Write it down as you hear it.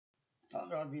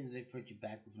Hello, readers. I put you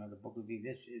back with another book review.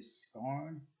 This is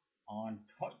Scarne on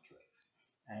card tricks.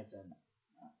 And it's an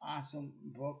awesome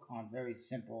book on very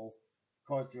simple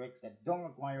card tricks that don't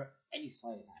require any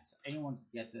sleight of hand. So anyone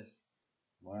can get this,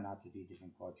 learn how to do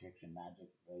different card tricks and magic.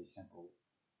 Very simple.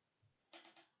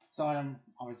 Some of them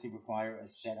obviously require a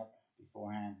setup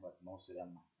beforehand, but most of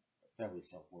them are fairly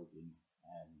self-working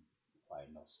and require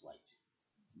no sleight.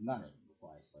 None of them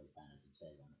require sleight of hand, as it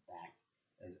says on the back.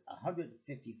 There's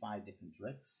 155 different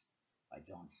tricks by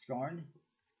John Scarne.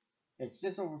 It's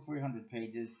just over 300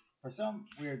 pages. For some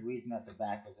weird reason, at the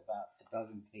back there's about a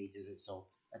dozen pages or so.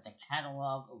 That's a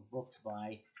catalog of books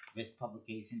by this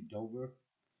publication, Dover.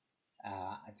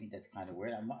 I think that's kind of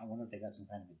weird. I wonder if they got some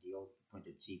kind of a deal,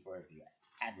 printed cheaper if you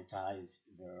advertise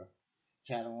their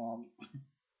catalog,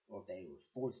 or if they were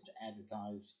forced to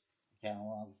advertise the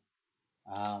catalog.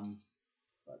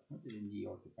 But printed in New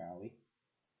York apparently.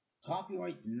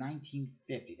 Copyright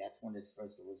 1950. That's when this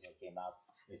first originally came out.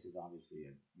 This is obviously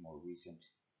a more recent.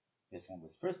 This one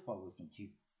was first published in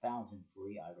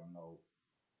 2003. I don't know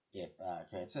if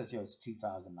okay. It says here it's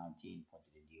 2019,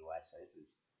 printed in the U.S. So this is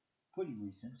pretty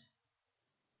recent.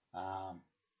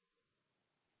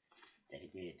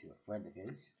 Dedicated to a friend of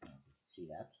his. I don't know if you can see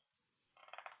that.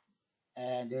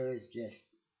 And there is just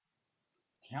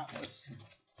countless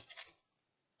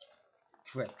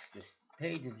tricks. Just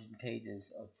pages and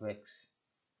pages of tricks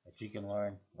that you can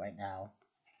learn right now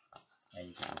and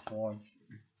you can perform.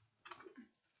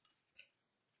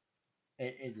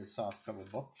 It is a soft cover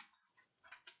book.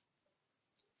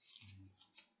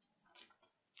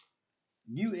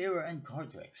 New era and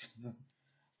card tricks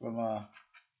from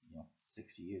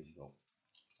 60 years ago.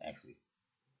 Actually,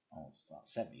 almost about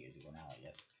 70 years ago now, I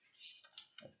guess.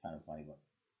 That's kind of funny, but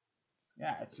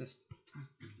yeah, it's just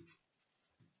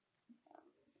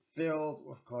filled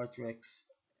with card tricks,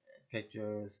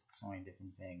 pictures, showing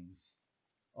different things,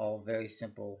 all very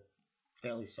simple,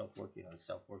 fairly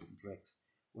self-working tricks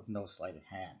with no sleight of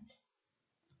hand.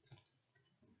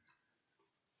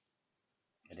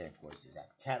 And then, of course, there's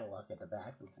that catalog at the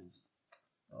back, which is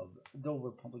of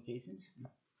Dover Publications.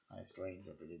 Kind of strange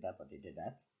that they did that, but they did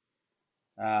that.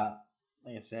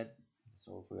 Like I said, it's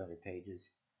over 300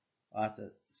 pages. Lots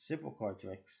of simple card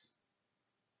tricks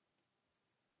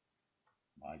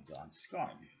by John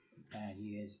Scarne, and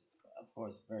he is, of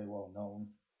course, very well known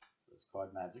for his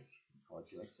card magic, card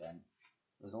tricks, and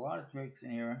there's a lot of tricks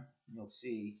in here. You'll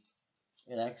see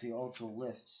it actually also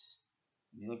lists,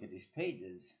 when you look at these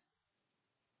pages,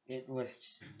 it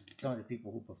lists some of the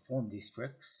people who perform these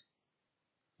tricks,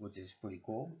 which is pretty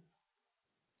cool.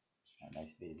 A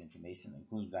nice bit of information,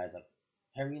 including guys like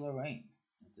Harry Lorraine.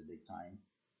 That's a big time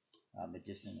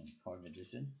magician and card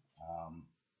magician.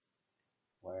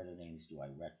 What other names do I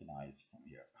recognize from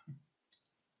here?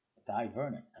 Di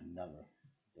Vernon, another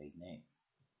big name.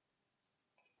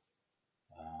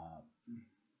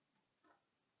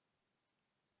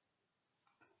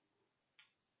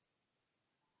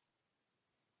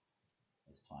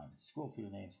 It's time to scroll through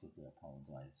the names quickly. I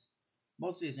apologize.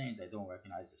 Most of these names I don't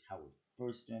recognize. Is Howard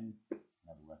Thurston.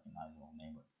 Never recognize the whole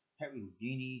name, but Harry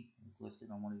Houdini is listed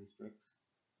on one of these tricks.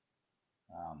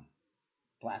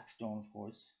 Blackstone, of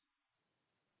course.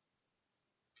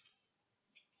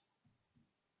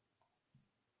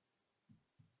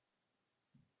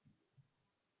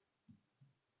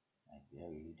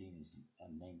 Harry Houdini is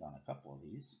named on a couple of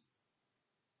these.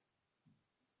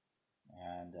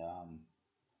 And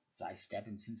Cy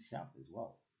Stebbins himself as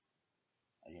well.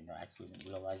 I didn't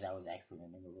realize that was actually the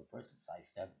name of a person, Cy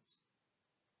Stebbins.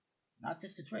 Not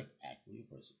just a trick, actually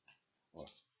a person. Or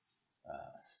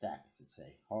a stack, I should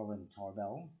say. Harlan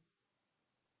Tarbell.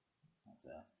 That's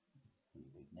a pretty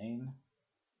big name.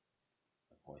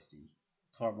 Of course, the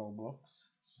Tarbell books.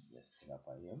 Just put up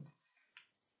by him.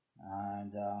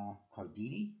 And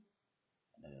Cardini.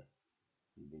 Another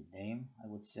pretty big name, I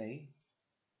would say.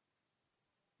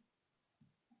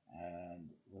 And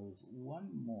there was one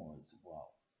more as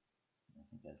well. I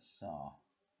think I saw.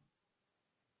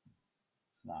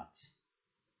 It's not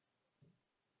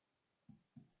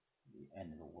the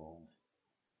end of the world.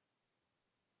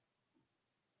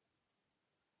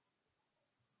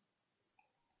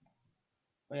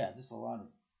 But yeah, just a lot of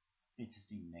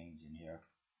interesting names in here.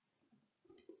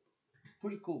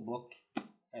 Pretty cool book.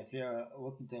 If you're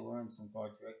looking to learn some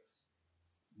card tricks,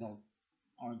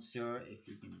 aren't sure if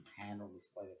you can handle the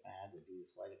sleight of hand or do the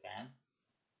sleight of hand,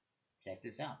 check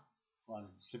this out. A lot of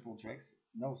simple tricks,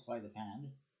 no sleight of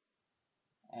hand,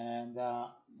 and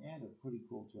yeah, they're pretty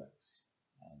cool tricks.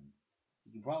 And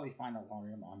you can probably find a lot of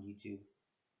them on YouTube.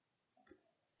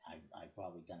 I've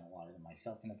probably done a lot of them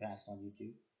myself in the past on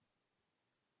YouTube.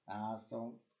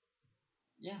 So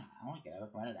Yeah, I like it. I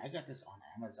recommend it. I got this on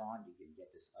Amazon. You can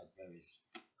get this at various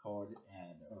card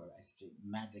and or I should say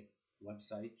magic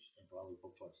websites and probably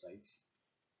book websites.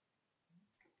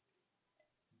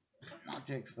 Not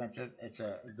too expensive. It's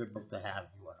a good book to have if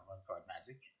you want to learn card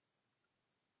magic.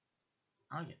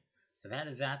 Okay, so that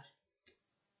is that.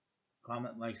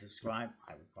 Comment, like, subscribe.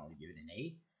 I would probably give it an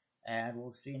A. And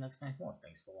we'll see you next time more.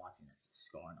 Thanks for watching. This is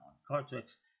Scarne on card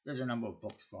tricks. There's a number of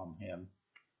books from him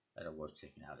that are worth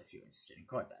checking out if you're interested in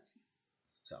card magic.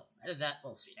 So that is that.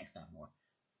 We'll see you next time more.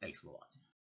 Thanks for watching.